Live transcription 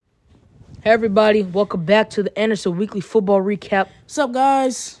Hey everybody, welcome back to the Anderson Weekly Football Recap. What's up,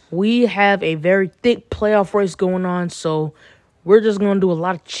 guys? We have a very thick playoff race going on, so we're just going to do a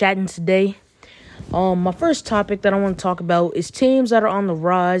lot of chatting today. My first topic that I want to talk about is teams that are on the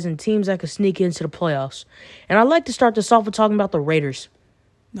rise and teams that can sneak into the playoffs. And I'd like to start this off with talking about the Raiders.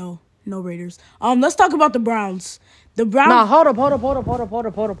 No Raiders. Let's talk about the Browns. The Browns. Nah, hold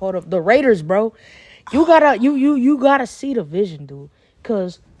up. The Raiders, bro. You gotta see the vision, dude.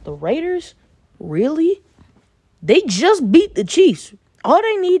 Cause the Raiders, really, they just beat the Chiefs. All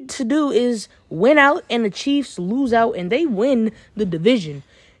they need to do is win out, and the Chiefs lose out, and they win the division.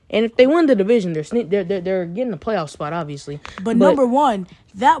 And if they win the division, they're getting a playoff spot, obviously. But number one,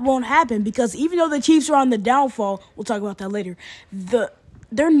 that won't happen because even though the Chiefs are on the downfall, we'll talk about that later.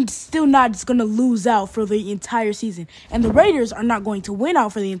 They're still not just going to lose out for the entire season. And the Raiders are not going to win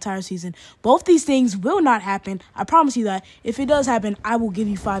out for the entire season. Both these things will not happen. I promise you that. If it does happen, I will give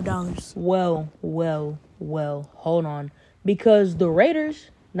you $5. Well, hold on. Because the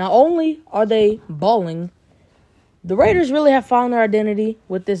Raiders, not only are they balling, the Raiders really have found their identity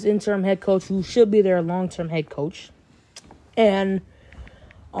with this interim head coach who should be their long-term head coach. And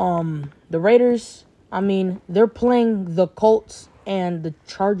the Raiders, they're playing the Colts and the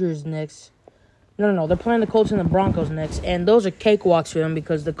Chargers next. No, they're playing the Colts and the Broncos next. And those are cakewalks for them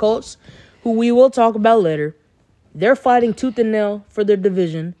because the Colts, who we will talk about later, they're fighting tooth and nail for their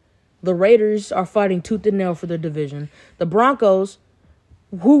division. The Raiders are fighting tooth and nail for their division. The Broncos,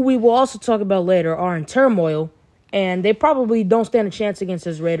 who we will also talk about later, are in turmoil. And they probably don't stand a chance against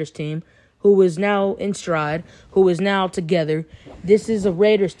this Raiders team, who is now in stride, who is now together. This is a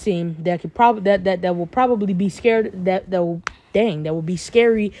Raiders team that could that will probably be scared that will be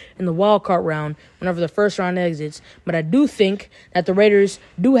scary in the wild card round whenever the first round exits. But I do think that the Raiders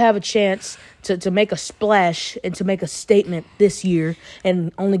do have a chance to make a splash and to make a statement this year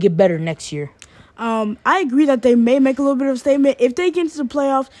and only get better next year. I agree that they may make a little bit of a statement. If they get into the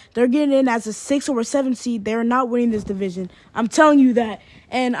playoffs, they're getting in as a 6 or a 7 seed. They're not winning this division. I'm telling you that.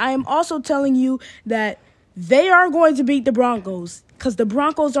 And I am also telling you that they are going to beat the Broncos because the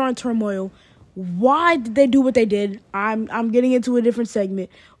Broncos are in turmoil. Why did they do what they did? I'm getting into a different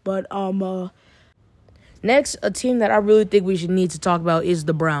segment, but Next, a team that I really think we should need to talk about is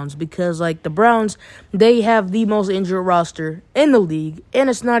the Browns because, the Browns, they have the most injured roster in the league, and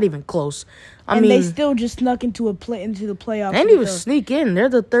it's not even close. They still just snuck into the playoffs. They didn't even sneak in. They're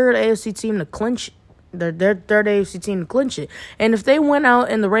the third AFC team to clinch. They're third AFC team to clinch it. And if they win out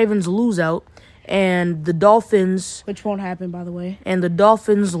and the Ravens lose out, and the Dolphins, which won't happen, by the way, and the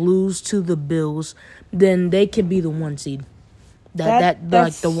Dolphins lose to the Bills, then they could be the 1 seed.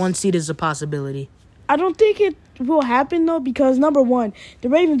 The 1 seed is a possibility. I don't think it will happen, though, because, number one, the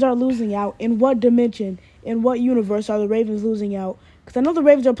Ravens are losing out. In what dimension, in what universe are the Ravens losing out? Because I know the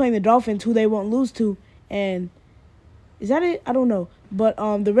Ravens are playing the Dolphins, who they won't lose to. And is that it? I don't know. But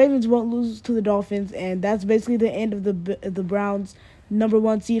the Ravens won't lose to the Dolphins, and that's basically the end of the Browns' number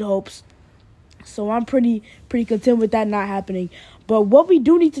 1 seed hopes. So I'm pretty content with that not happening. But what we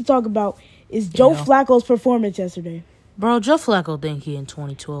do need to talk about is Joe Flacco's performance yesterday. Bro, Joe Flacco think he in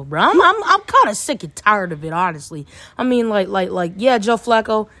 2012, bro. I'm kind of sick and tired of it, honestly. Yeah, Joe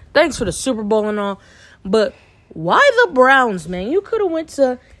Flacco, thanks for the Super Bowl and all, but why the Browns, man? You could have went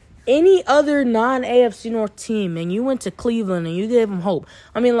to any other non-AFC North team, and you went to Cleveland, and you gave them hope.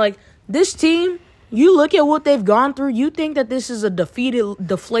 This team, you look at what they've gone through, you think that this is a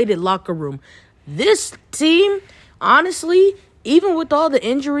deflated locker room. This team, honestly, even with all the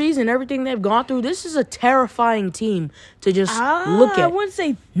injuries and everything they've gone through, this is a terrifying team to just look at. I wouldn't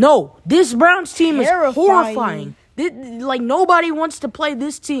say no. This Browns team terrifying. is horrifying. Nobody wants to play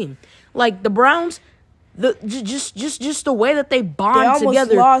this team. The Browns, just the way that they bond together. They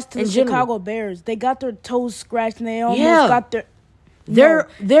almost lost to the general. Chicago Bears. They got their toes scratched and they almost got their.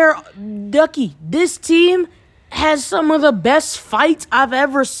 They're Ducky. This team has some of the best fights I've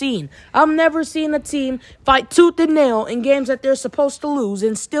ever seen. I've never seen a team fight tooth and nail in games that they're supposed to lose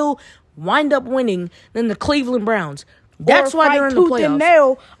and still wind up winning than the Cleveland Browns. That's why they're in the playoffs. Tooth and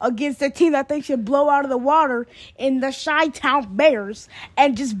nail against a team that they should blow out of the water in the Chi-Town Bears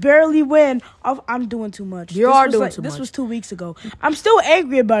and just barely win. I'm doing too much. You are doing too much. This was 2 weeks ago. I'm still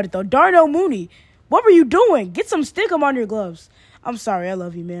angry about it, though. Darnell Mooney, what were you doing? Get some stickum on your gloves. I'm sorry. I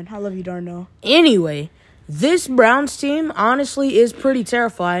love you, man. I love you, Darnell. Anyway, this Browns team, honestly, is pretty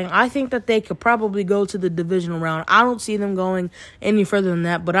terrifying. I think that they could probably go to the divisional round. I don't see them going any further than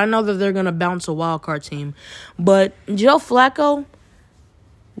that, but I know that they're going to bounce a wild card team. But Joe Flacco,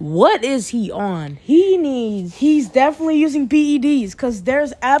 What is he on? He's definitely using PEDs because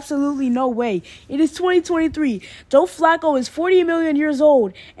there's absolutely no way. It is 2023. Joe Flacco is 40 million years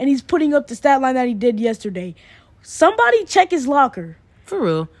old, and he's putting up the stat line that he did yesterday. Somebody check his locker. For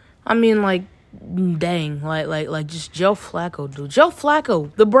real. I mean, like, dang. Like just Joe Flacco, dude. Joe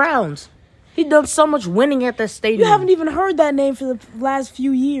Flacco, the Browns. He done so much winning at that stadium. You haven't even heard that name for the last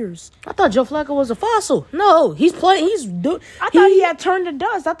few years. I thought Joe Flacco was a fossil. No, he's playing. I thought he had turned to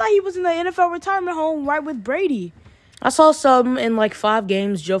dust. I thought he was in the NFL retirement home right with Brady. I saw some in like 5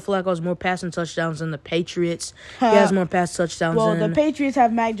 games. Joe Flacco has more passing touchdowns than the Patriots. He has more passing touchdowns Well, the Patriots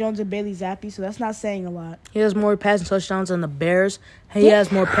have Mac Jones and Bailey Zappi, so that's not saying a lot. He has more passing touchdowns than the Bears. He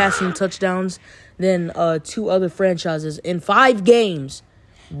has more passing touchdowns than 2 other franchises in 5 games.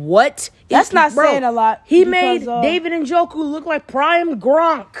 What? That's not saying a lot. He made David Njoku look like prime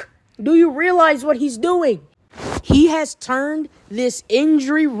Gronk. Do you realize what he's doing? He has turned this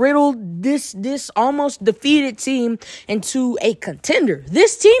injury-riddled, this almost defeated team into a contender.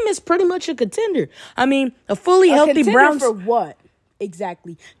 This team is pretty much a contender. I mean, a fully healthy Browns. For what?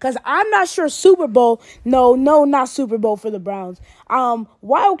 Exactly. Because I'm not sure Super Bowl. No, not Super Bowl for the Browns.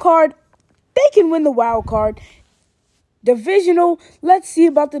 Wild card, they can win the wild card. Divisional, let's see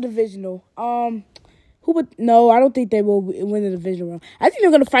about the divisional. No, I don't think they will win the divisional round. I think they're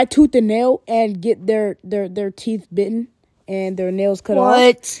going to fight tooth and nail and get their teeth bitten and their nails cut off.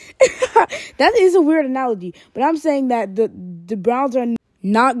 What? That is a weird analogy, but I'm saying that the Browns are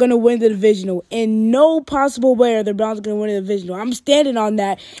not going to win the divisional. In no possible way are the Browns going to win the divisional. I'm standing on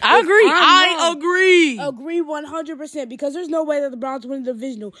that. I agree. Agree 100% because there's no way that the Browns win the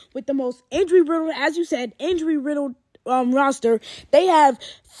divisional with the most injury-riddled, as you said, injury-riddled roster. They have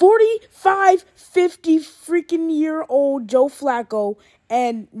 45, 50 freaking year old Joe Flacco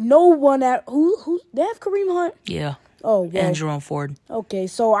and no one at who they have Kareem Hunt. Yeah. Oh, well. And Jerome Ford. Okay,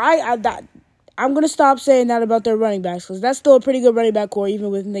 so I'm gonna stop saying that about their running backs because that's still a pretty good running back core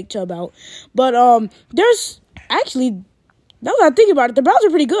even with Nick Chubb out. But there's actually. Now that I'm thinking about it, the Browns are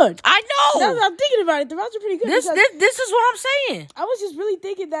pretty good. I know. Now that I'm thinking about it, the Browns are pretty good. This is what I'm saying. I was just really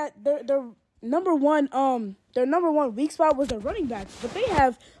thinking that their number one weak spot was their running backs, but they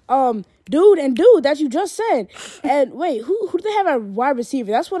have dude that you just said. And wait, who do they have at wide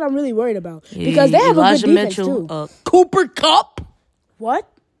receiver? That's what I'm really worried about because they have Elijah a good defense Mitchell, too. Cooper Kupp. What?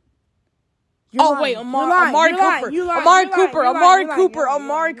 Amari Cooper.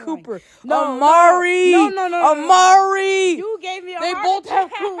 Amari Cooper. You gave me a They heart both have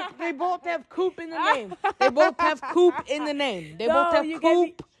attack. Coop. They both have Coop in the name. They both have Coop in the name. They both have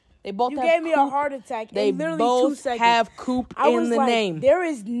Coop. They both You have gave me a Coop. heart attack. They in literally both 2 seconds. have Coop in the name. There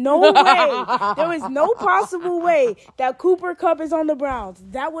is no way. There is no possible way that Cooper Kupp is on the Browns.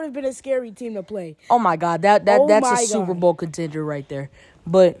 That would have been a scary team to play. Oh my God, that's a Super Bowl contender right there.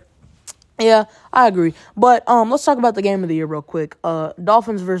 But yeah, I agree. But let's talk about the game of the year real quick.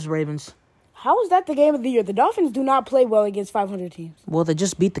 Dolphins versus Ravens. How is that the game of the year? The Dolphins do not play well against 500 teams. Well, they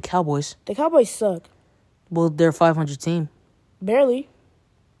just beat the Cowboys. The Cowboys suck. Well, they're a 500 team. Barely.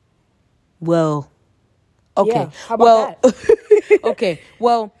 Well, okay. Yeah, how about that? Okay.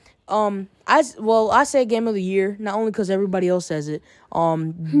 Well, I say game of the year not only because everybody else says it. I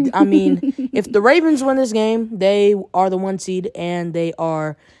mean, if the Ravens win this game, they are the 1 seed and they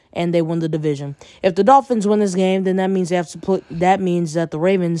win the division. If the Dolphins win this game, then that means that means that the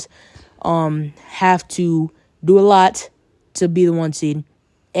Ravens have to do a lot to be the 1 seed.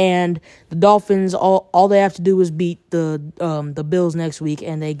 And the Dolphins, all they have to do is beat the Bills next week,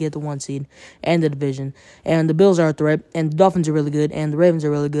 and they get the 1 seed and the division. And the Bills are a threat, and the Dolphins are really good, and the Ravens are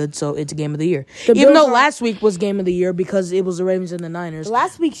really good, so it's a game of the year. Even though last week was game of the year because it was the Ravens and the Niners.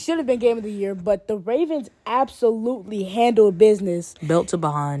 Last week should have been game of the year, but the Ravens absolutely handled business. Belt to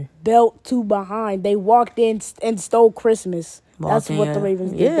behind. They walked in and stole Christmas. That's what the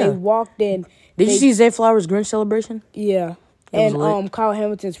Ravens did. Yeah. They walked in. Did you see Zay Flowers' Grinch celebration? Yeah. And Kyle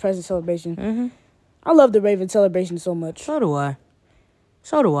Hamilton's present celebration. Mm-hmm. I love the Ravens celebration so much. So do I,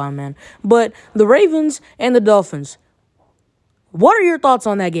 man. But the Ravens and the Dolphins, what are your thoughts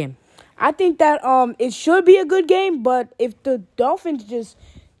on that game? I think that it should be a good game, but if the Dolphins just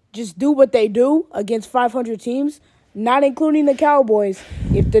do what they do against 500 teams, not including the Cowboys,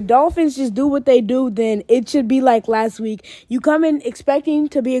 if the Dolphins just do what they do, then it should be like last week. You come in expecting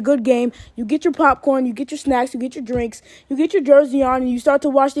to be a good game. You get your popcorn, you get your snacks, you get your drinks, you get your jersey on, and you start to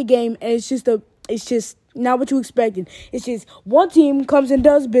watch the game, and it's just not what you expected. It's just one team comes and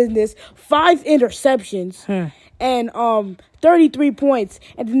does business, 5 interceptions, and 33 points,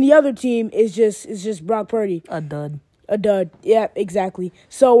 and then the other team is just Brock Purdy. A dud. Yeah, exactly.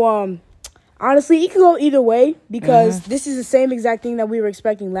 So Honestly, it could go either way because this is the same exact thing that we were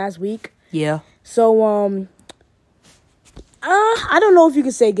expecting last week. Yeah. So, I don't know if you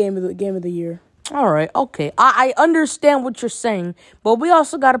could say game of the year. All right, okay. I understand what you're saying, but we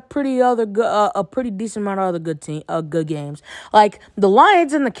also got a pretty decent amount of other good games, like the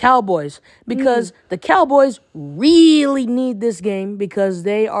Lions and the Cowboys, because the Cowboys really need this game because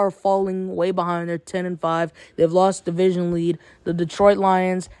they are falling way behind. They're 10-5. They've lost division lead. The Detroit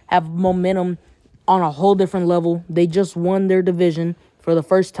Lions have momentum on a whole different level. They just won their division for the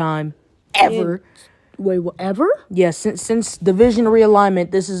first time ever. Wait, whatever? Yes, since division realignment,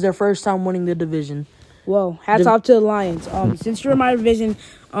 this is their first time winning the division. Well, hats off to the Lions. Since you're in my division,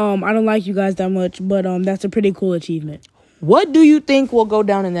 I don't like you guys that much, but that's a pretty cool achievement. What do you think will go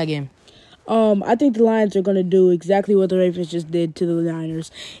down in that game? I think the Lions are going to do exactly what the Ravens just did to the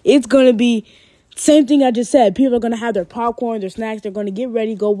Niners. It's going to be same thing I just said. People are going to have their popcorn, their snacks. They're going to get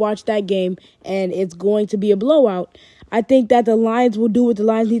ready, go watch that game, and it's going to be a blowout. I think that the Lions will do what the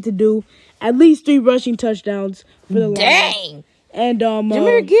Lions need to do. At least 3 rushing touchdowns for the Lions. Dang! And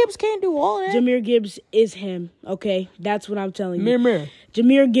Jahmyr Gibbs can't do all that. Jahmyr Gibbs is him. Okay, that's what I'm telling you. Mirror.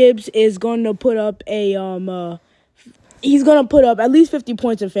 Jahmyr Gibbs is going to put up he's going to put up at least 50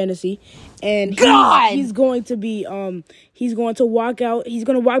 points in fantasy, and he's going to be he's going to walk out. He's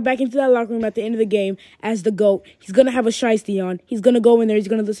going to walk back into that locker room at the end of the game as the GOAT. He's going to have a shiesty on. He's going to go in there. He's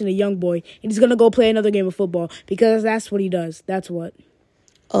going to listen to Young Boy, and he's going to go play another game of football because that's what he does. That's what.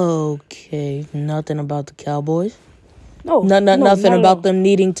 Okay, nothing about the Cowboys. Nothing about them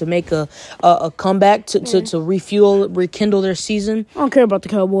needing to make a comeback to rekindle their season. I don't care about the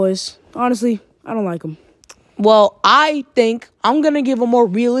Cowboys. Honestly, I don't like them. Well, I think I'm going to give a more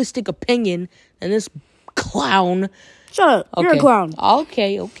realistic opinion than this clown. Shut up. Okay. You're a clown.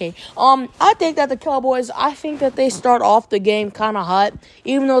 Okay. I think that the Cowboys, I think that they start off the game kind of hot,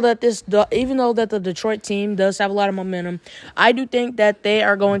 even though that the Detroit team does have a lot of momentum. I do think that they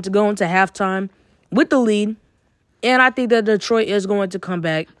are going to go into halftime with the lead. And I think that Detroit is going to come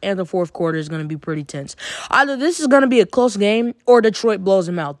back, and the fourth quarter is going to be pretty tense. Either this is going to be a close game, or Detroit blows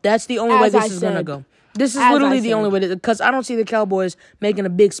them out. That's the only way this is going to go. This is literally the only way, because I don't see the Cowboys making a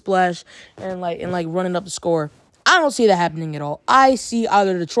big splash and running up the score. I don't see that happening at all. I see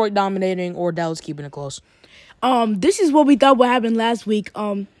either Detroit dominating or Dallas keeping it close. This is what we thought would happen last week.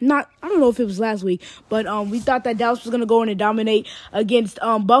 I don't know if it was last week, but we thought that Dallas was gonna go in and dominate against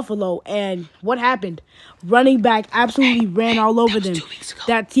Buffalo, and what happened? Running back absolutely ran all over them. 2 weeks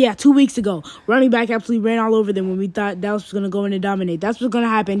ago. 2 weeks ago. Running back absolutely ran all over them when we thought Dallas was gonna go in and dominate. That's what's gonna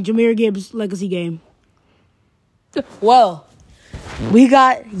happen. Jahmyr Gibbs legacy game. Well, we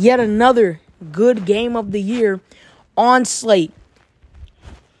got yet another good game of the year on slate.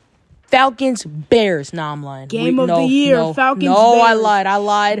 Falcons, Bears. No, I'm lying. Game of the year, Falcons, Bears. I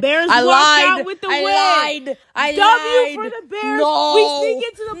lied. Bears walk out with the win. I lied. for the Bears. No. We sneak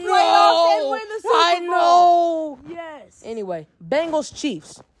into the playoffs and win the Super Bowl. I know. Yes. Anyway, Bengals,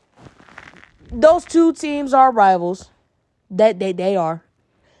 Chiefs. Those two teams are rivals. They are.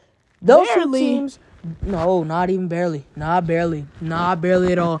 Those Barely. two teams. No, not even barely. Not barely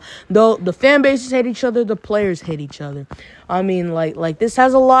at all. Though the fan bases hate each other, the players hate each other. I mean, like this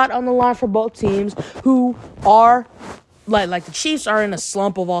has a lot on the line for both teams who are like the Chiefs are in a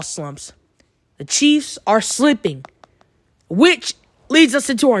slump of all slumps. The Chiefs are slipping, which leads us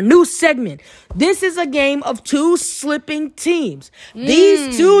into our new segment. This is a game of two slipping teams.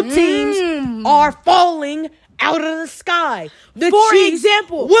 These two teams are falling out of the sky. For Chiefs,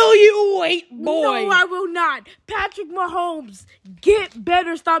 example, will you wait, boy? No, I will not. Patrick Mahomes, get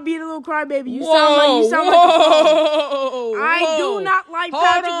better. Stop being a little crybaby. You sound like a phone. I do not like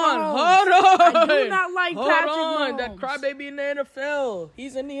Patrick Mahomes. Hold on. I do not like Patrick Mahomes. That crybaby in the NFL.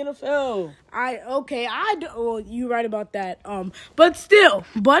 He's in the NFL. You're right about that. But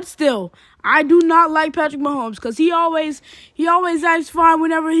still, I do not like Patrick Mahomes because he always acts fine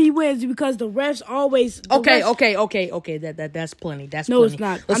whenever he wins because the refs always. Okay. That's plenty. That's no, plenty. It's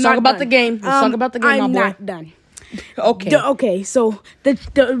not. Let's talk about the game. Let's talk about the game, I'm my boy. not done. Okay. So the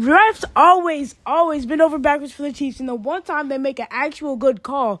refs always been over backwards for the Chiefs, and the one time they make an actual good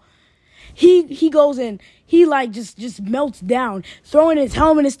call, he goes in. He just melts down, throwing his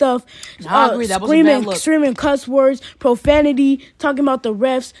helmet and stuff. I agree. That was a bad look. Screaming cuss words, profanity, talking about the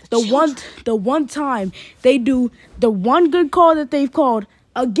refs. The one time they do the one good call that they've called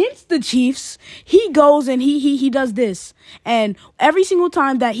against the Chiefs, he goes and he does this. And every single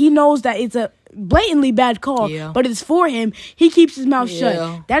time that he knows that it's a blatantly bad call, but it's for him, he keeps his mouth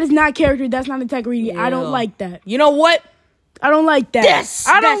shut. That is not character. That's not integrity. I don't like that. You know what? I don't like that.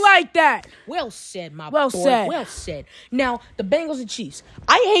 I don't like that. Well said, my Well boy. said. Well said. Now, the Bengals and Chiefs.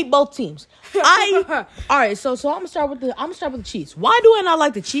 I hate both teams. All right, so I'm gonna start with the Chiefs. Why do I not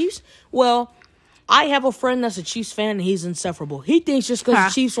like the Chiefs? Well, I have a friend that's a Chiefs fan, and he's insufferable. He thinks just because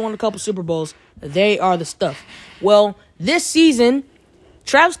the Chiefs won a couple Super Bowls, they are the stuff. Well, this season,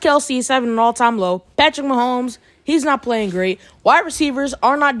 Travis Kelce is having an all-time low. Patrick Mahomes, he's not playing great. Wide receivers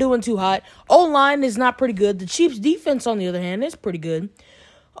are not doing too hot. O-line is not pretty good. The Chiefs' defense, on the other hand, is pretty good.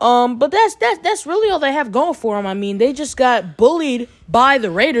 But that's really all they have going for them. I mean, they just got bullied by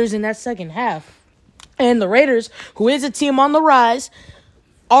the Raiders in that second half. And the Raiders, who is a team on the rise,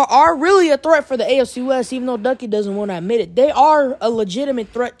 are really a threat for the AFC West, even though Ducky doesn't want to admit it. They are a legitimate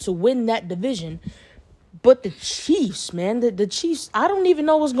threat to win that division. But the Chiefs, man, the Chiefs, I don't even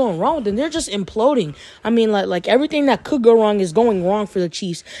know what's going wrong with them. They're just imploding. I mean, like everything that could go wrong is going wrong for the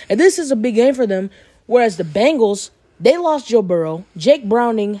Chiefs. And this is a big game for them, whereas the Bengals, they lost Joe Burrow. Jake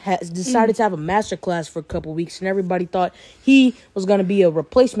Browning has decided to have a masterclass for a couple weeks, and everybody thought he was going to be a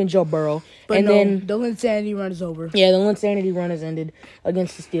replacement Joe Burrow. But and no, then the insanity run is over. Yeah, the insanity run has ended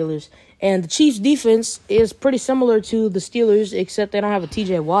against the Steelers. And the Chiefs' defense is pretty similar to the Steelers, except they don't have a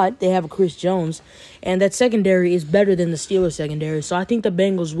T.J. Watt. They have a Chris Jones. And that secondary is better than the Steelers' secondary. So I think the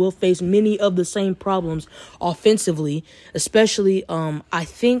Bengals will face many of the same problems offensively, especially I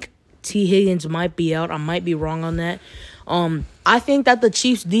think T. Higgins might be out. I might be wrong on that. I think that the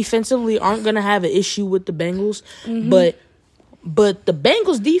Chiefs defensively aren't going to have an issue with the Bengals, but the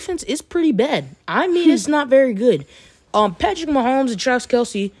Bengals defense is pretty bad. I mean, it's not very good. Patrick Mahomes and Travis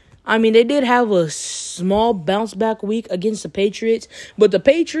Kelce, I mean, they did have a small bounce back week against the Patriots, but the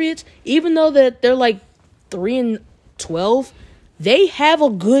Patriots, even though that they're like 3-12, they have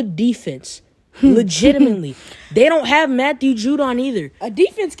a good defense. Legitimately. They don't have Matthew Judon either. A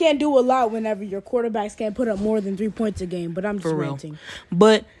defense can't do a lot whenever your quarterbacks can't put up more than 3 points a game, but I'm just ranting.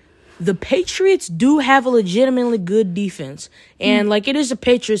 But the Patriots do have a legitimately good defense. And, like, it is the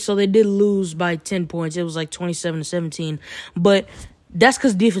Patriots, so they did lose by 10 points. It was like 27-17. But that's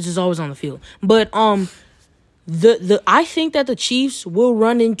because defense is always on the field. But, I think that the Chiefs will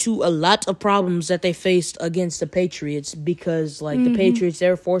run into a lot of problems that they faced against the Patriots because, like, the Patriots, they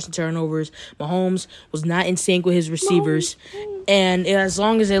were forcing turnovers. Mahomes was not in sync with his receivers. And as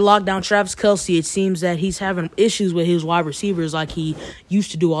long as they lock down Travis Kelce, it seems that he's having issues with his wide receivers like he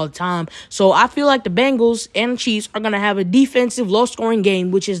used to do all the time. So I feel like the Bengals and the Chiefs are going to have a defensive, low-scoring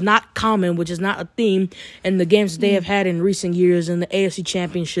game, which is not common, which is not a theme in the games that they have had in recent years in the AFC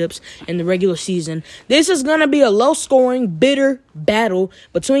Championships in the regular season. This is going to be a low-scoring, bitter battle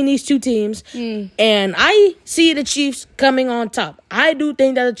between these two teams, and I see the Chiefs coming on top. I do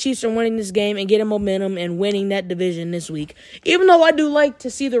think that the Chiefs are winning this game and getting momentum and winning that division this week. Even though I do like to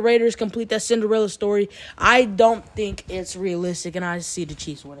see the Raiders complete that Cinderella story, I don't think it's realistic, and I see the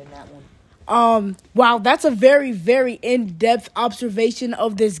Chiefs winning that one. Wow, that's a very, very in-depth observation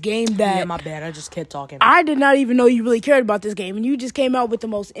of this game that... Yeah, my bad. I just kept talking. I did not even know you really cared about this game, and you just came out with the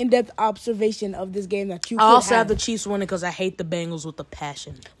most in-depth observation of this game that you could I also have the Chiefs winning because I hate the Bengals with a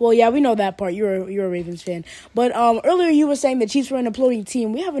passion. Well, yeah, we know that part. You're a Ravens fan. But earlier you were saying the Chiefs were an imploding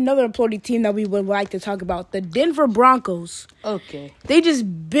team. We have another imploding team that we would like to talk about, the Denver Broncos. Okay. They just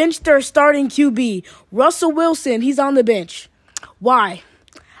benched their starting QB, Russell Wilson. He's on the bench. Why?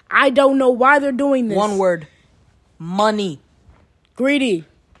 I don't know why they're doing this. One word. Money. Greedy.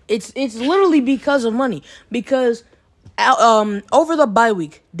 It's literally because of money. Because over the bye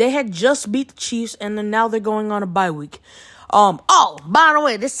week, they had just beat the Chiefs, and then now they're going on a bye week. By the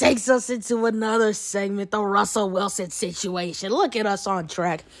way, this takes us into another segment, the Russell Wilson situation. Look at us on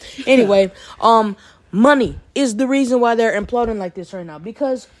track. Anyway, money is the reason why they're imploding like this right now.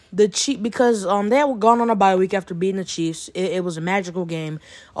 Because they had gone on a bye week after beating the Chiefs. It was a magical game.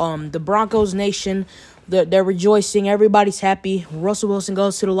 The Broncos nation, they're rejoicing. Everybody's happy. Russell Wilson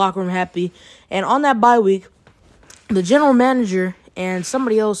goes to the locker room happy. And on that bye week, the general manager and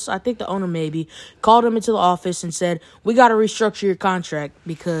somebody else, I think the owner maybe, called him into the office and said, "We got to restructure your contract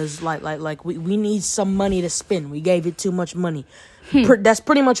because we need some money to spend. We gave it too much money." That's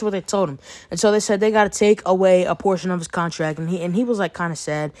pretty much what they told him. And so they said they got to take away a portion of his contract, and he was like kind of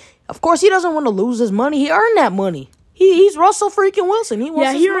sad. Of course, he doesn't want to lose his money. He earned that money. He's Russell freaking Wilson. He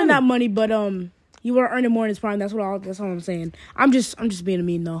wants his earned that money, but you were earning more in his prime. That's all I'm saying. I'm just being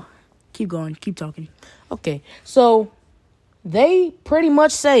mean though. Keep going. Keep talking. Okay, so they pretty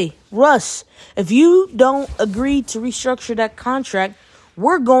much say, Russ, if you don't agree to restructure that contract,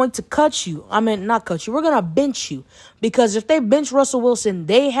 we're going to cut you. I mean, not cut you. We're going to bench you. Because if they bench Russell Wilson,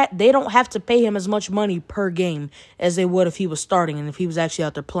 they don't have to pay him as much money per game as they would if he was starting and if he was actually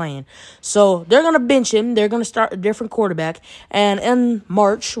out there playing. So they're going to bench him. They're going to start a different quarterback. And in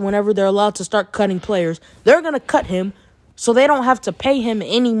March, whenever they're allowed to start cutting players, they're going to cut him so they don't have to pay him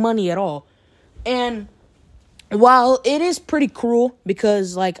any money at all. And while it is pretty cruel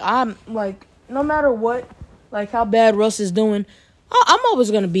because, I'm, no matter what, how bad Russ is doing, I'm always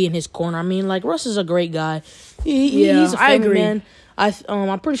going to be in his corner. I mean, Russ is a great guy. He's a family man.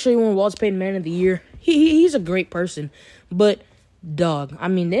 I'm pretty sure he won Walter Payton Man of the Year. He's a great person. But, dog, I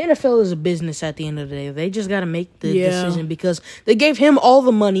mean, the NFL is a business at the end of the day. They just got to make the decision because they gave him all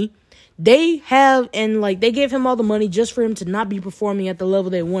the money. They gave him all the money just for him to not be performing at the level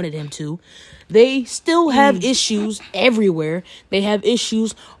they wanted him to. They still have issues everywhere. They have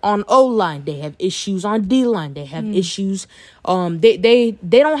issues on O-line. They have issues on D-line. They have issues. They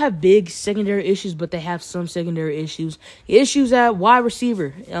don't have big secondary issues, but they have some secondary issues. Issues at wide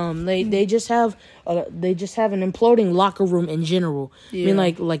receiver. They just have an imploding locker room in general. Yeah. I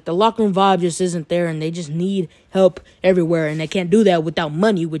mean, the locker room vibe just isn't there, and they just need help everywhere, and they can't do that without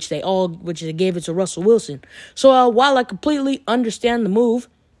money, which they gave it to Russell Wilson. So while I completely understand the move,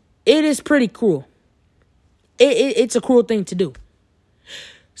 it is pretty cruel. It's a cruel thing to do.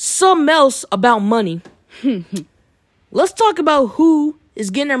 Something else about money. Let's talk about who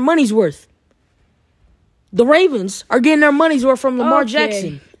is getting their money's worth. The Ravens are getting their mon's worth from Lamar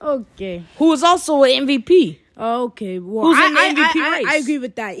Jackson. Okay. Who is also an MVP. Okay. Well, who's in the MVP race? I agree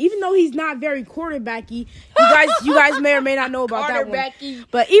with that. Even though he's not very quarterbacky, you guys may or may not know about that one.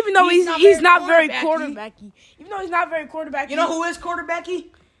 But even though he's not very quarterbacky, you know who is quarterbacky?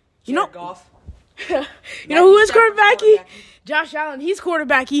 Jared Goff. You know who is quarterbacky? Josh Allen. He's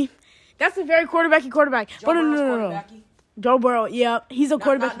quarterbacky. That's a very quarterbacky quarterback. Joe Burrow's Joe Burrow, yeah, he's a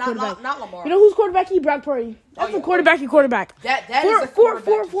quarterback. Not Lamar. You know who's quarterbacky? Brock Purdy. That's a quarterbacky quarterback. That is a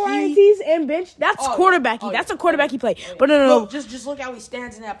quarterback. Four INTs and bench. That's quarterbacky. That's a quarterbacky play. But no. Just look how he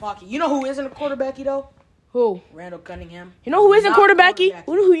stands in that pocket. You know who isn't a quarterbacky though? Who? Randall Cunningham. You know who isn't quarterbacky?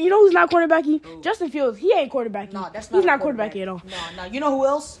 You know who's not quarterbacky? Who? Justin Fields. He ain't quarterbacky. No, that's not. He's not quarterbacky at all. No. You know who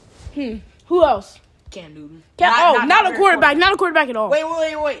else? Who else? Cam Newton. Not a quarterback. Not a quarterback at all.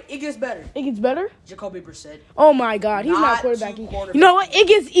 Wait. It gets better. It gets better? Jacoby Brissett. Oh, my God. He's not quarterbacky. You know what? It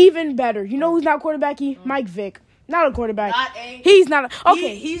gets even better. You know who's not quarterbacky? Mike Vick. Not a quarterback. He's not.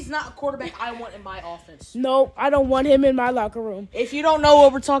 Okay. He's not a quarterback I want in my offense. No, I don't want him in my locker room. If you don't know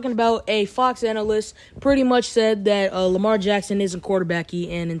what we're talking about, a Fox analyst pretty much said that Lamar Jackson isn't quarterbacky,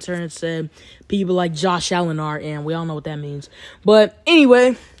 and in turn said people like Josh Allen are, and we all know what that means. But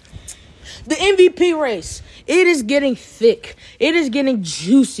anyway, the MVP race, it is getting thick. It is getting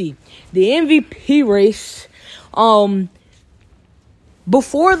juicy. The MVP race,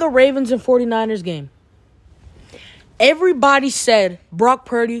 before the Ravens and 49ers game, everybody said Brock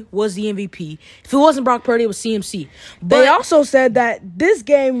Purdy was the MVP. If it wasn't Brock Purdy, it was CMC. But they also said that this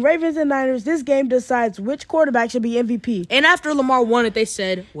game, Ravens and Niners, this game decides which quarterback should be MVP. And after Lamar won it, they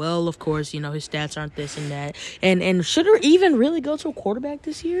said, well, of course, his stats aren't this and that. And should it even really go to a quarterback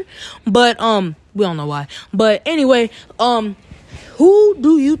this year? But we don't know why. But anyway, who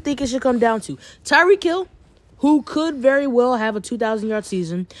do you think it should come down to? Tyreek Hill, who could very well have a 2,000-yard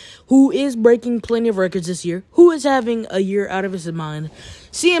season, who is breaking plenty of records this year, who is having a year out of his mind.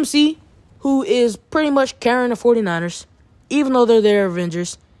 CMC, who is pretty much carrying the 49ers, even though they're their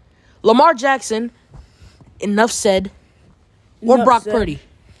Avengers. Lamar Jackson, enough said. Or Brock Purdy.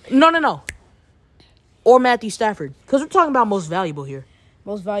 No. Or Matthew Stafford. Because we're talking about most valuable here.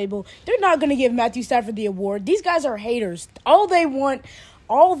 Most valuable. They're not going to give Matthew Stafford the award. These guys are haters. All they want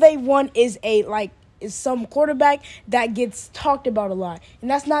is is some quarterback that gets talked about a lot.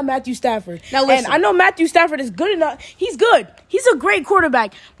 And that's not Matthew Stafford. Now listen. And I know Matthew Stafford is good enough. He's good. He's a great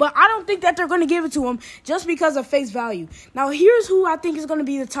quarterback. But I don't think that they're going to give it to him just because of face value. Now, here's who I think is going to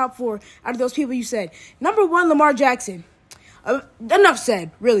be the top four out of those people you said. Number 1, Lamar Jackson. Enough said,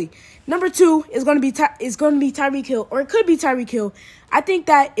 really. Number 2 is going to be Tyreek Hill, or it could be Tyreek Hill. I think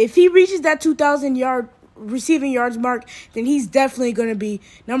that if he reaches that 2,000-yard receiving yards mark, then he's definitely going to be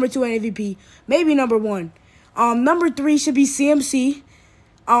number 2 at MVP, maybe number 1. Number 3 should be CMC.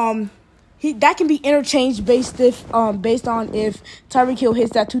 That can be interchanged based on if Tyreek Hill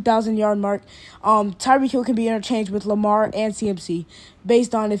hits that 2,000-yard mark. Tyreek Hill can be interchanged with Lamar and CMC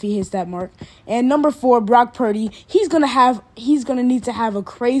based on if he hits that mark. And number 4, Brock Purdy. He's gonna need to have a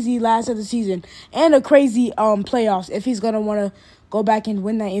crazy last of the season and a crazy playoffs if he's gonna want to go back and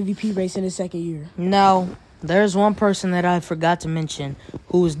win that MVP race in his second year. Now, there's one person that I forgot to mention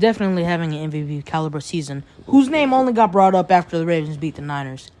who is definitely having an MVP caliber season, whose name only got brought up after the Ravens beat the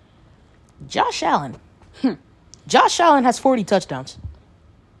Niners. Josh Allen. Josh Allen has 40 touchdowns.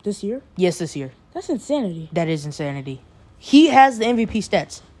 This year? Yes, this year. That's insanity. That is insanity. He has the MVP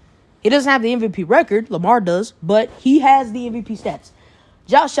stats. He doesn't have the MVP record. Lamar does, but he has the MVP stats.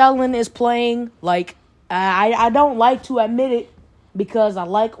 Josh Allen is playing like I don't like to admit it because I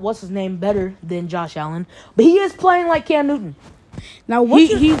like what's his name better than Josh Allen, but he is playing like Cam Newton. Now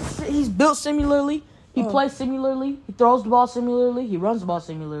he's built similarly. He plays similarly. He throws the ball similarly. He runs the ball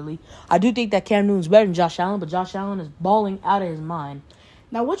similarly. I do think that Cam Newton's better than Josh Allen, but Josh Allen is balling out of his mind.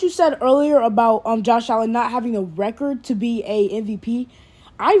 Now, what you said earlier about Josh Allen not having the record to be a MVP,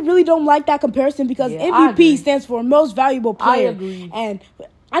 I really don't like that comparison because MVP stands for most valuable player. I agree. And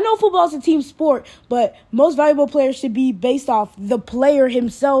I know football is a team sport, but most valuable players should be based off the player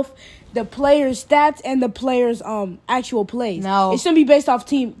himself, the player's stats, and the player's actual plays. No. It shouldn't be based off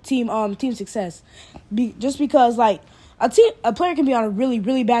team success. Just because like a player can be on a really,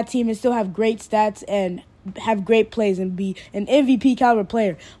 really bad team and still have great stats and have great plays and be an MVP caliber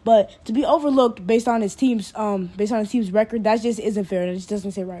player, but to be overlooked based on his team's record, that just isn't fair. It just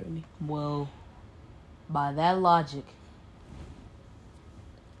doesn't sit right with me. Well, by that logic,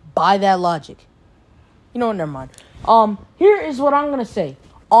 you know what? Never mind. Here is what I'm gonna say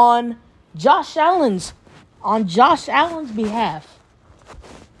on Josh Allen's behalf.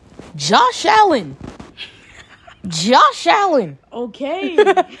 Josh Allen. Okay.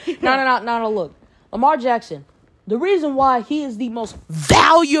 No. Look. Lamar Jackson, the reason why he is the most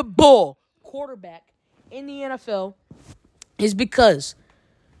valuable quarterback in the NFL is because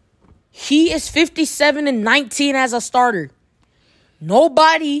he is 57-19 as a starter.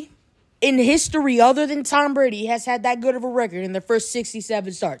 Nobody in history other than Tom Brady has had that good of a record in their first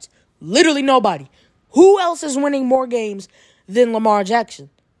 67 starts. Literally nobody. Who else is winning more games than Lamar Jackson?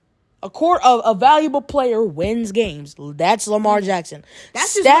 A valuable player wins games. That's Lamar Jackson.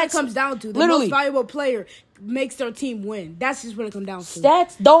 That's just what it comes down to. The most valuable player makes their team win. That's just what it comes down to.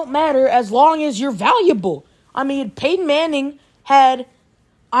 Stats don't matter as long as you're valuable. I mean, Peyton Manning had...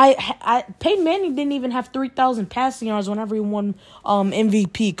 Peyton Manning didn't even have 3,000 passing yards whenever he won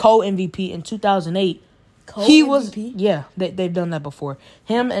MVP, co-MVP in 2008. He was... Yeah, they've done that before.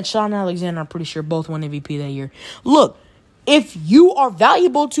 Him and Sean Alexander, I'm pretty sure, both won MVP that year. Look, if you are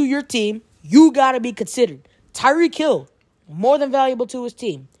valuable to your team, you got to be considered. Tyreek Hill, more than valuable to his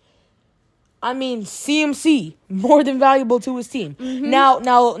team. I mean, CMC, more than valuable to his team. Mm-hmm. Now,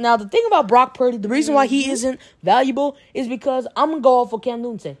 the thing about Brock Purdy, the reason why he isn't valuable is because I'm going to go off what Cam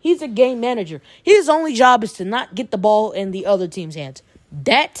Newton said. He's a game manager. His only job is to not get the ball in the other team's hands.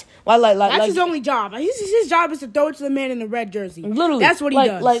 That's his only job. His job is to throw it to the man in the red jersey. Literally. That's what he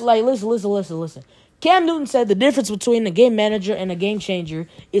does. Listen. Cam Newton said the difference between a game manager and a game changer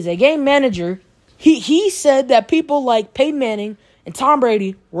is a game manager. He said that people like Peyton Manning and Tom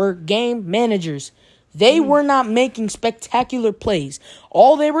Brady were game managers. They were not making spectacular plays.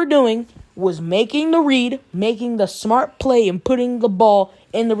 All they were doing was making the read, making the smart play, and putting the ball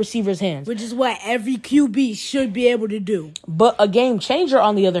in the receiver's hands. Which is what every QB should be able to do. But a game changer,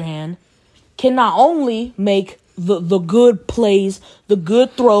 on the other hand, can not only make the good plays, the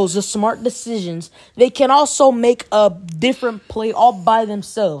good throws, the smart decisions, they can also make a different play all by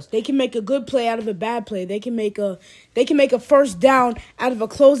themselves. They can make a good play out of a bad play. They can make a first down out of a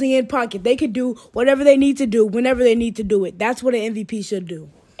closing in pocket. They can do whatever they need to do whenever they need to do it. That's what an MVP should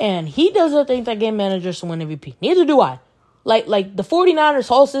do. And he doesn't think that game managers should win MVP. Neither do I. Like the 49ers'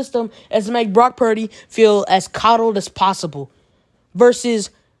 whole system is to make Brock Purdy feel as coddled as possible.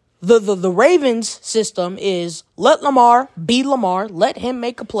 Versus the Ravens system is let Lamar be Lamar, let him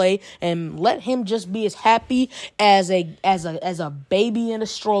make a play, and let him just be as happy as a baby in a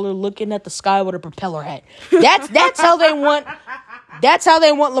stroller looking at the sky with a propeller hat. That's how they want. That's how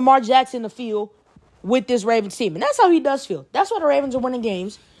they want Lamar Jackson to feel with this Ravens team, and that's how he does feel. That's why the Ravens are winning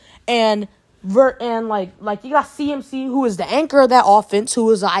games, and like you got CMC, who is the anchor of that offense, who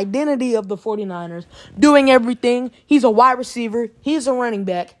is the identity of the 49ers, doing everything. He's a wide receiver. He's a running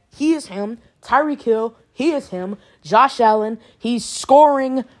back. He is him. Tyreek Hill, he is him. Josh Allen, he's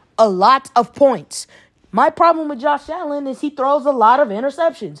scoring a lot of points. My problem with Josh Allen is he throws a lot of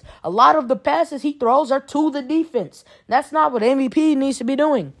interceptions. A lot of the passes he throws are to the defense. That's not what MVP needs to be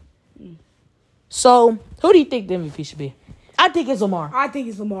doing. So, who do you think the MVP should be? I think it's Lamar. I think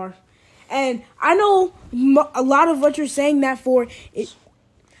it's Lamar. And I know a lot of what you're saying that for.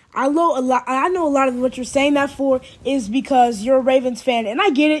 I know a lot of what you're saying that for is because you're a Ravens fan, and I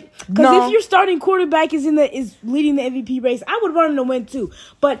get it. Because if your starting quarterback is leading the MVP race, I would want him to win too.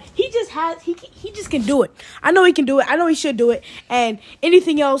 But he just can do it. I know he can do it. I know he should do it. And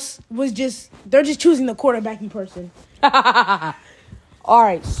anything else was they're just choosing the quarterbacking person. All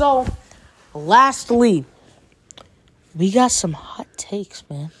right, so lastly, we got some hot takes,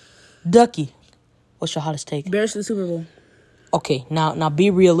 man. Ducky, what's your hottest take? Bears to the Super Bowl. Okay, now be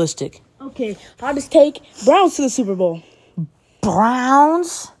realistic. Okay, hottest take, Browns to the Super Bowl.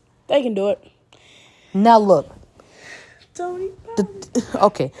 Browns? They can do it. Now look. Tony.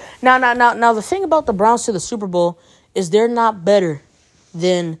 Okay. Now the thing about the Browns to the Super Bowl is they're not better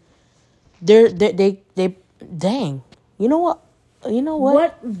than they dang. You know what?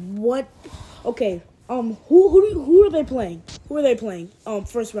 What? Okay. Who are they playing?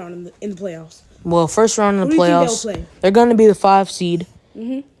 First round in the playoffs. Well, first round in the playoffs, they'll play? They're going to be the 5 seed.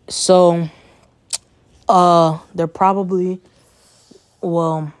 Mm-hmm. So, they're probably,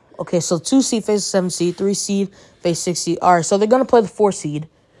 so 2 seed faces 7 seed, 3 seed faces 6 seed. All right, so they're going to play the 4 seed.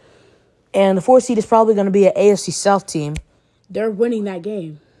 And the 4 seed is probably going to be an AFC South team. They're winning that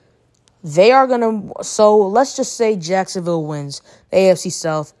game. They are going to, so let's just say Jacksonville wins the AFC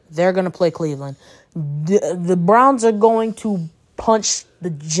South. They're going to play Cleveland. The Browns are going to punch the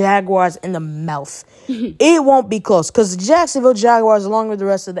Jaguars in the mouth. It won't be close because the Jacksonville Jaguars, along with the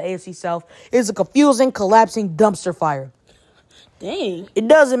rest of the AFC South, is a confusing, collapsing dumpster fire. Dang. It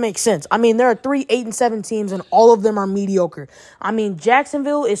doesn't make sense. I mean, there are 3 8-7 teams, and all of them are mediocre. I mean,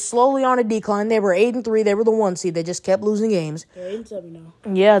 Jacksonville is slowly on a decline. They were 8-3. They were the 1 seed. They just kept losing games. They're 8-7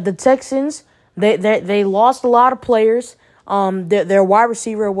 now. Yeah, the Texans, they lost a lot of players. Their wide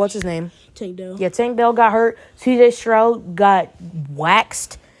receiver, what's his name? Tank Dell. Yeah, Tank Dell got hurt. CJ Stroud got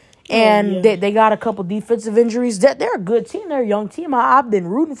waxed. And they got a couple defensive injuries. They're a good team. They're a young team. I've been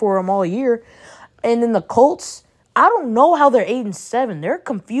rooting for them all year. And then the Colts, I don't know how they're 8-7. They're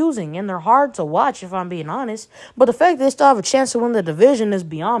confusing, and they're hard to watch, if I'm being honest. But the fact that they still have a chance to win the division is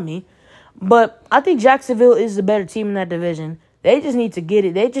beyond me. But I think Jacksonville is the better team in that division. They just need to get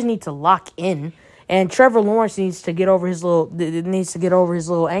it. They just need to lock in. And Trevor Lawrence needs to get over his little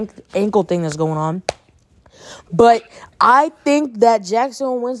ankle thing that's going on. But I think that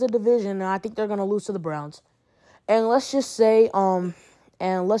Jacksonville wins the division, and I think they're going to lose to the Browns. And let's just say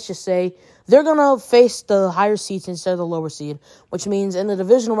they're going to face the higher seeds instead of the lower seed, which means in the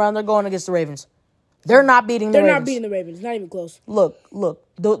divisional round they're going against the Ravens. They're not beating the Ravens. They're not beating the Ravens. Not even close. Look.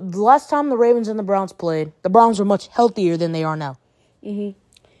 The last time the Ravens and the Browns played, the Browns were much healthier than they are now. Mm-hmm.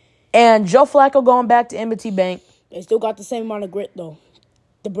 And Joe Flacco going back to M&T Bank. They still got the same amount of grit, though.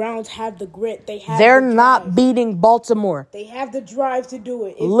 The Browns have the grit. They're not beating Baltimore. They have the drive to do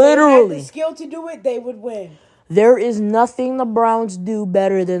it. If Literally. they had the skill to do it, they would win. There is nothing the Browns do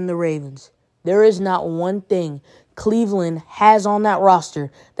better than the Ravens. There is not one thing Cleveland has on that roster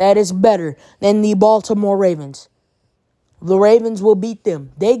that is better than the Baltimore Ravens. The Ravens will beat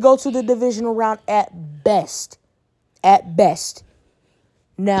them. They go to the divisional round at best. At best.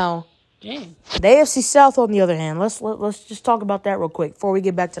 Now, Dang. the AFC South, on the other hand, let's just talk about that real quick before we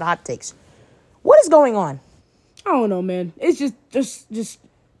get back to the hot takes. What is going on? I don't know, man. It's just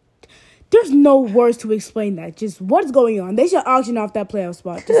there's no words to explain that. Just what's going on. They should auction off that playoff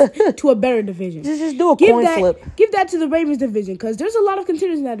spot to a better division. Just do a coin flip. Give that to the Ravens division because there's a lot of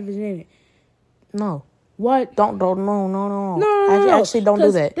contenders in that division, ain't it? No. What? No. Actually, don't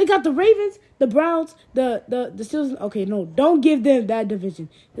do that. They got the Ravens, the Browns, the Steelers. Okay, no, don't give them that division.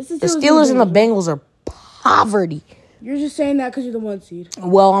 The Steelers and the Bengals are poverty. You're just saying that because you're the 1 seed.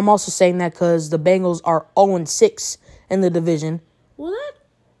 Well, I'm also saying that because the Bengals are 0-6 in the division. Well, that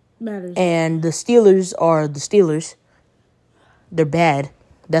matters. And the Steelers are the Steelers. They're bad.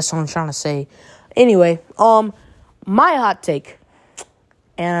 That's what I'm trying to say. Anyway, my hot take,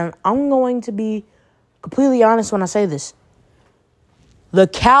 and I'm going to be completely honest when I say this. The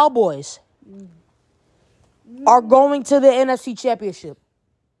Cowboys are going to the NFC Championship.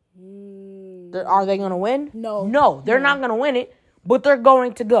 Are they going to win? No. No, they're not going to win it, but they're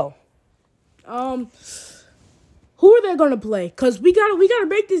going to go. Who are they going to play? Because we gotta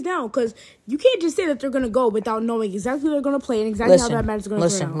break this down. Because you can't just say that they're going to go without knowing exactly who they're going to play and exactly how that match is going to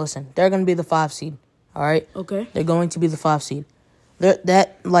turn out. Listen. They're going to be the 5 seed. All right? Okay. They're going to be the 5 seed.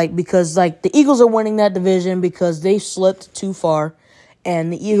 Because the Eagles are winning that division because they slipped too far.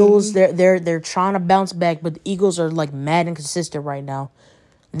 And the Eagles, they're trying to bounce back, but the Eagles are mad inconsistent right now.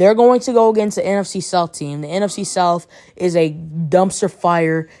 They're going to go against the NFC South team. The NFC South is a dumpster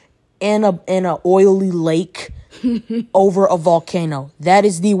fire in a oily lake over a volcano. That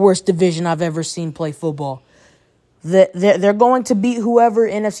is the worst division I've ever seen play football. They're going to beat whoever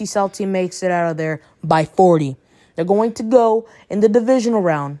NFC South team makes it out of there by 40. They're going to go in the divisional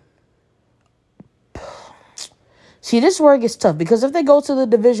round. See, this is where it gets tough, because if they go to the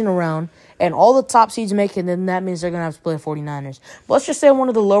divisional round and all the top seeds make it, then that means they're going to have to play the 49ers. But let's just say one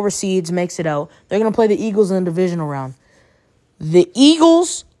of the lower seeds makes it out. They're going to play the Eagles in the divisional round. The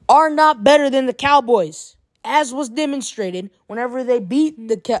Eagles are not better than the Cowboys, as was demonstrated whenever they beat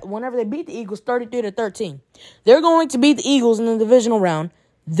the Eagles 33-13. They're going to beat the Eagles in the divisional round.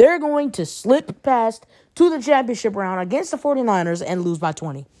 They're going to slip past to the championship round against the 49ers and lose by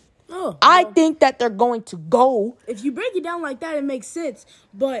 20. Oh, I think that they're going to go. If you break it down like that, it makes sense.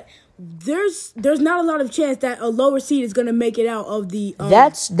 But there's not a lot of chance that a lower seed is going to make it out of the.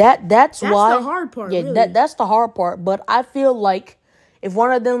 That's why. That's the hard part. Yeah, really. that's the hard part. But I feel like if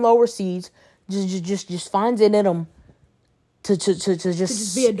one of them lower seeds just finds it in them to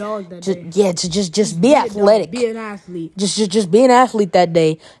just be a dog that day. Yeah, to just be athletic, be an athlete. Just be an athlete that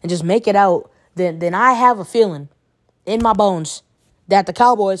day and just make it out. Then I have a feeling in my bones that the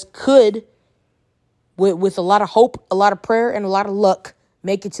Cowboys could, with a lot of hope, a lot of prayer, and a lot of luck,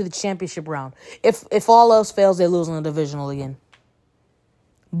 make it to the championship round. If all else fails, they lose in the divisional again.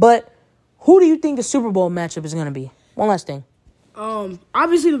 But who do you think the Super Bowl matchup is going to be? One last thing.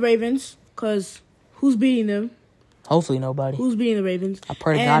 Obviously the Ravens, because who's beating them? Hopefully nobody. Who's beating the Ravens? I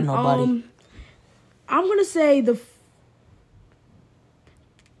pray to God nobody. I'm going to say the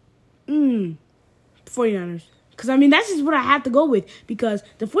 49ers. Because, I mean, that's just what I have to go with. Because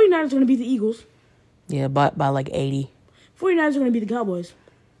the 49ers are going to beat the Eagles. Yeah, by like 80. 49ers are going to beat the Cowboys.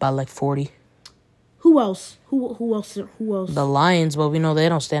 By like 40. Who else? Who else? The Lions, but we know they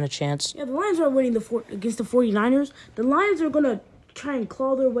don't stand a chance. Yeah, the Lions are winning against the 49ers. The Lions are going to try and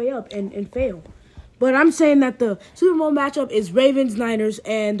claw their way up and fail. But I'm saying that the Super Bowl matchup is Ravens-Niners,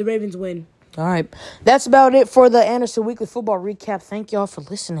 and the Ravens win. All right. That's about it for the Anderson Weekly Football Recap. Thank y'all for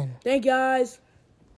listening. Thank you, guys.